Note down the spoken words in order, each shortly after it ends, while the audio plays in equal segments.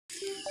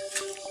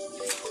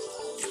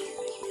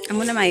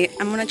Amo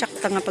na tsak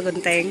nga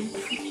pagunteng.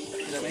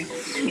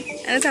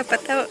 Ano dapat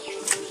tao?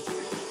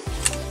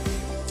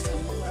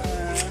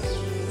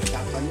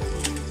 Tapan.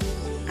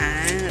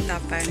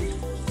 Natapan.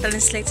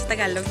 Translate sa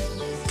Tagalog.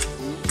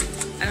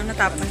 Anong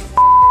natapan?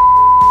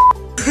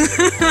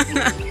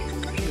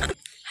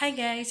 Hi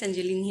guys,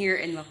 Angelyn here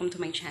and welcome to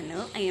my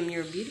channel. I am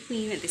your beauty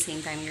queen, at the same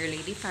time your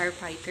lady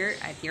firefighter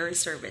at your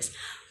service.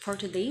 For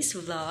today's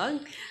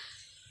vlog,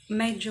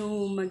 medyo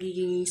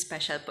magiging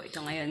special po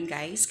ito ngayon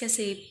guys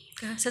kasi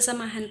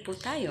sasamahan po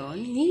tayo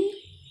ni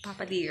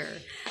Papa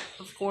Dear.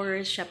 Of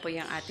course, siya po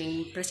yung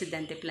ating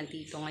Presidente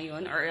Plantito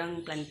ngayon, or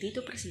ang Plantito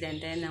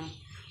Presidente ng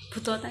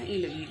Putotang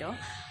Iloilo,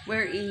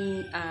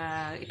 wherein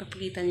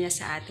ipapakita niya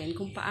sa atin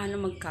kung paano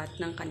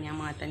mag-cut ng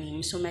kanyang mga tanim.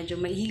 So medyo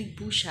mahilig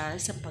po siya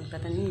sa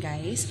pagtatanim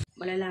guys.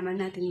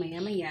 Malalaman natin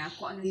maya-maya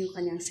kung ano yung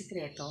kanyang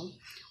sikreto,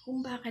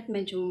 kung bakit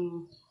medyo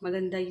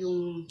maganda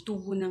yung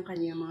tubo ng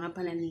kanyang mga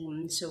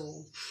pananim. So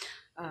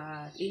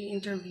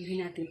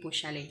i-interviewin natin po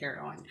siya later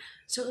on.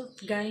 So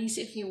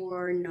guys, if you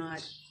are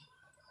not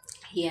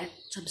yet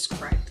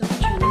subscribed to the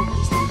channel,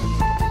 please don't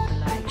forget to click the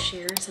like,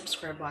 share,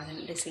 subscribe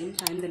button, at the same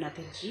time the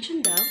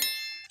notification bell,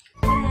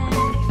 and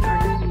you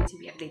are going to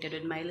be updated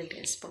with my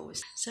latest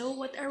post. So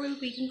what are we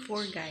waiting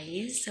for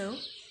guys? So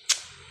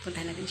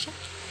punta natin siya.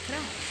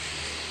 Tara!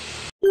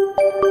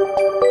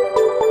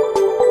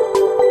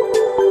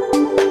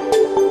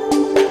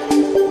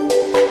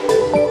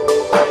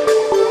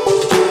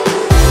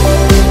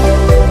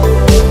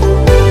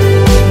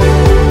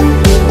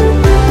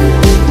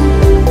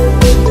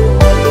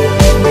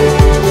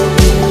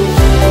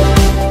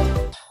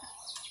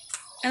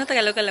 Ano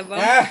Tagalog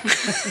kalabaw?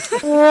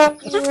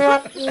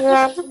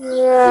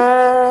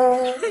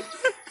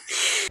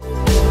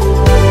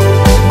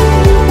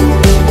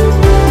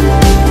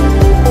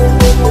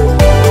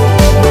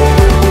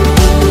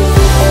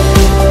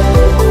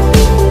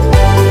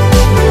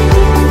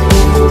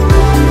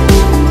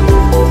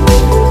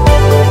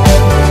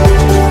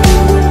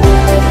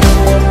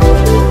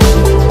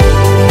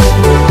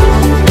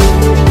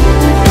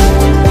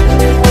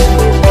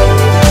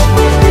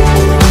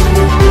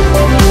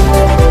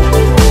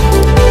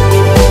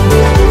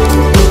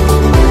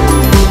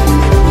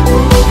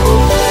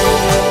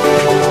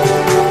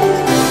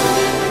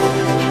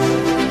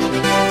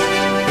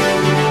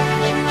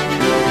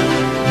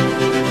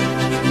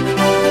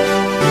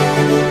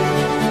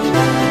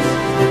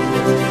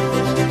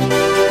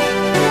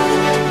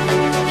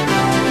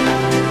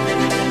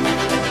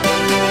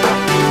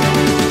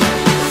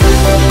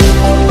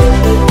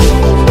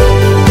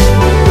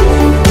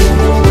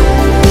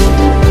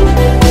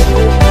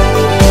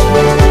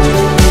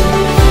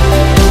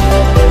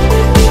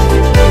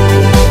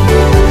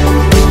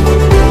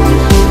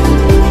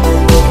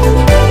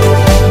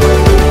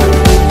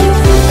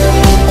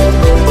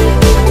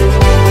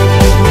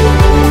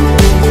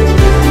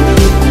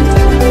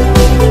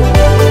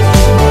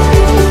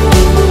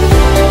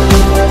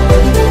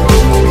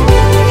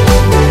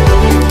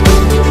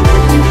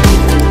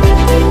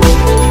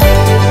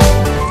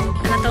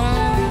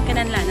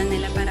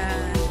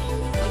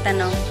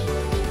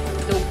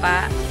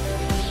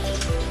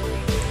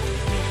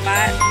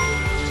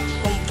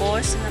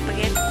 Compose na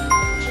pagit.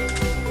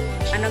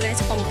 Ano ganit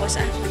sa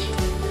compose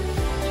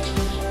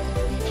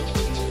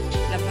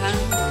Labhang.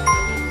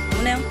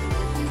 Muna yung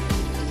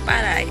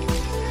paray.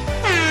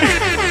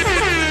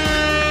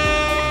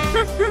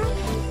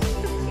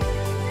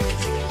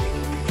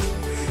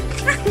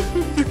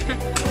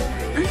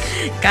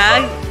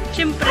 Kag,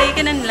 siyempre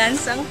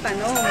kinanlans ang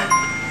tanong.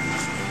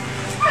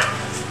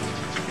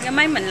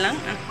 Gamay man lang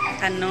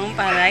tanong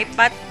paray.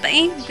 Pat,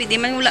 pwede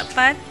man wala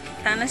pat.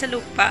 Tana sa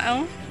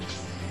lupa,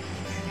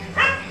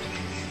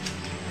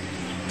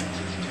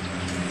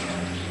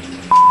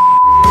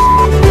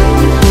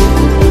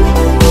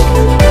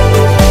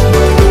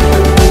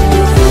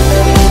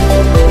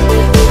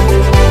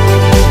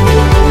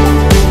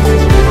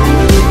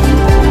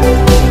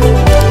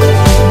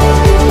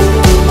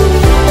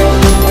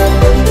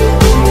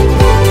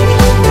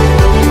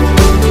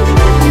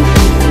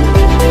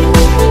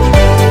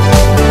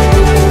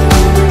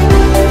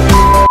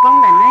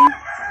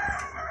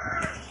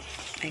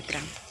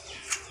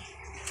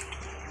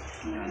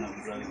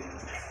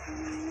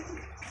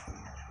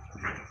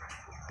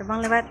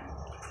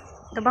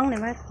 Tabang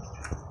lewat.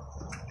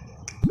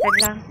 Tag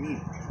lang.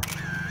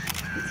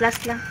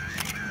 Last lang.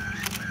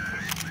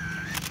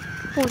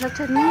 Pusat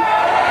siya niya.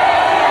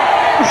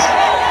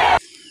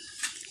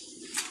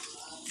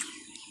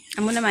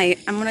 Amo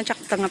na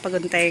tsak nga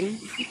pagunteng.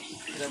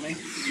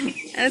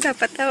 Ano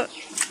dapat tao?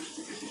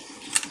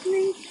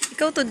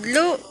 Ikaw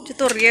tudlo.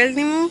 Tutorial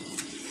ni mo.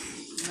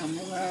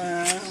 Amo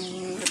nga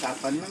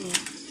natapan lang.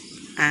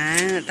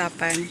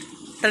 Natapan.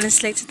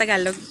 Translate sa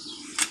Tagalog.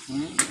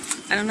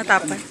 Anong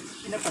natapan?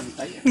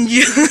 Pinapantay.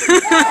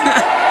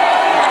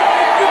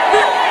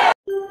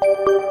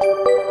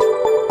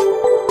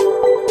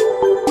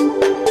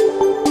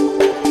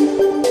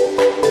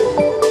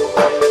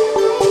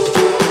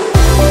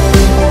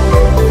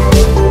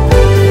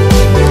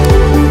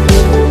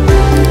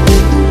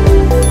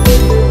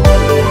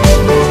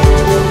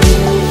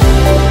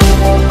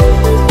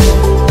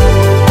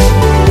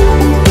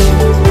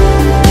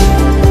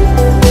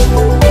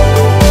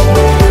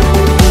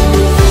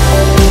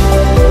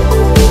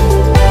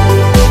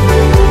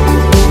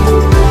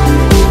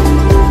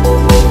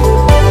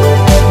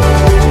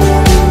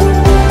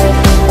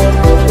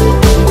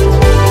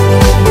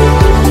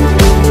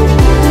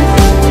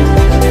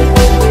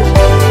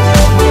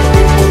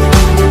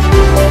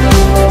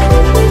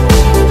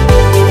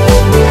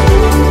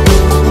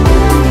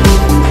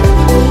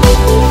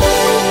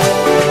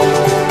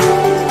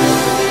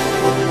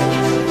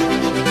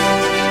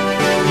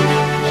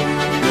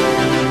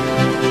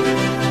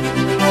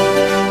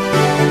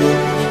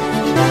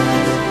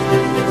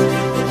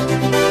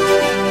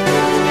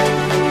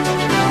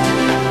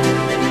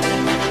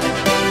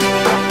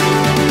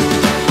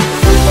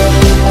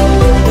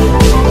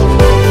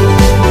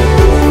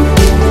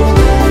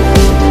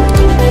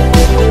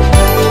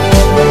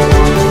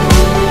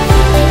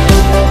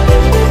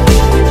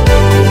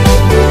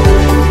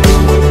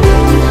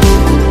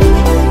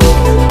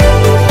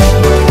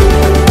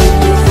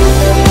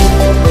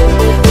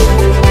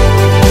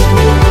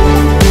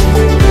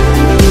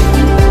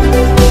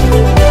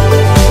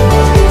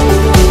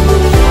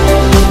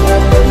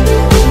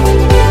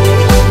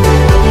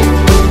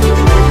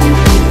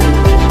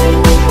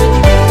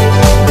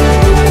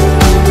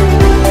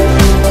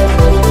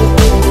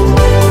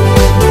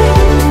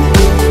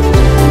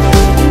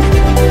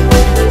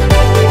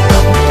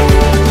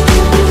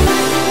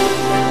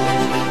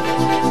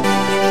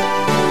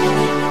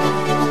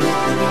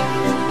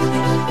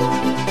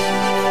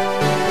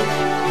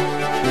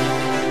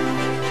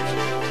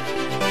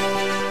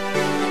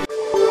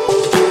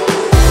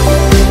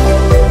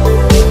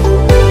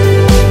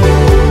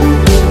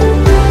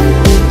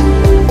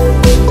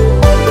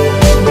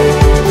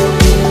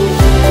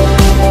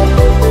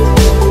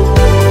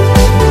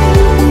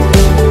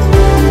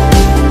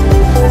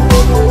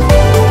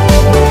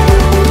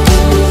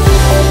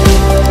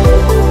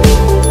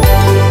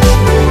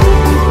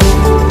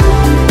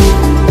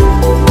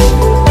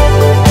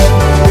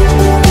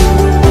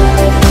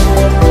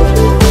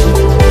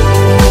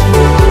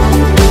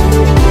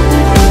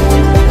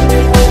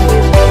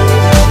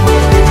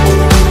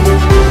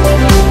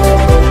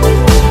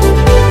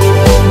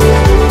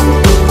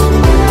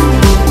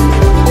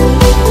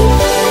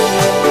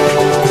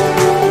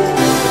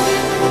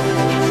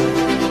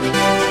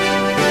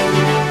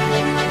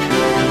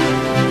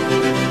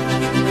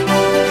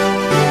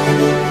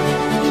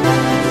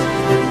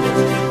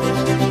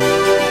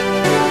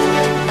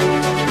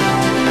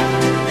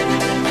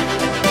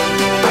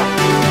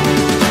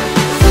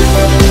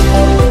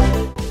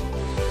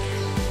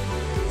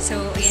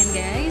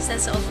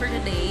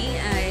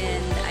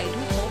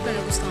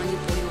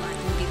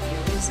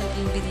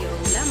 video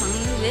lamang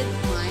with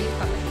my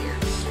Papa here.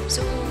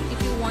 So if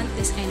you want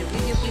this kind of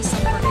video, please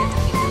don't forget to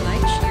hit the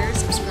like, share,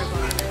 subscribe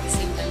button at the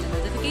same time the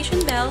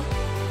notification bell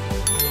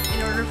in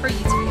order for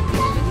you to be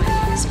updated with my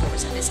latest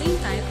posts. At the same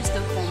time, please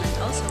don't comment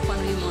also kung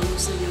ano yung mga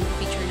gusto nyo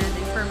feature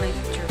natin for my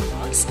future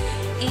vlogs.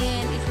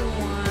 And if you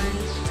want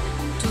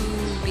to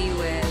be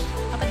with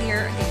Papa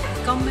Dear, again,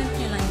 comment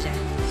nyo lang dyan.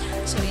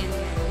 So yan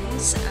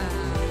guys,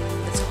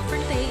 that's all for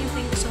today, and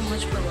thank you so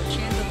much for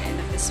watching until the end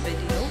of this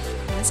video.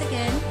 Once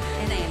again,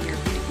 and I am your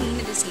beauty queen,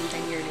 at the same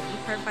time your lady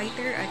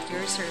firefighter at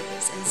your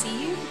service, and see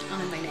you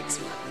on my next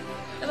one.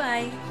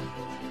 Bye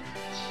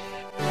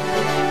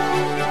bye.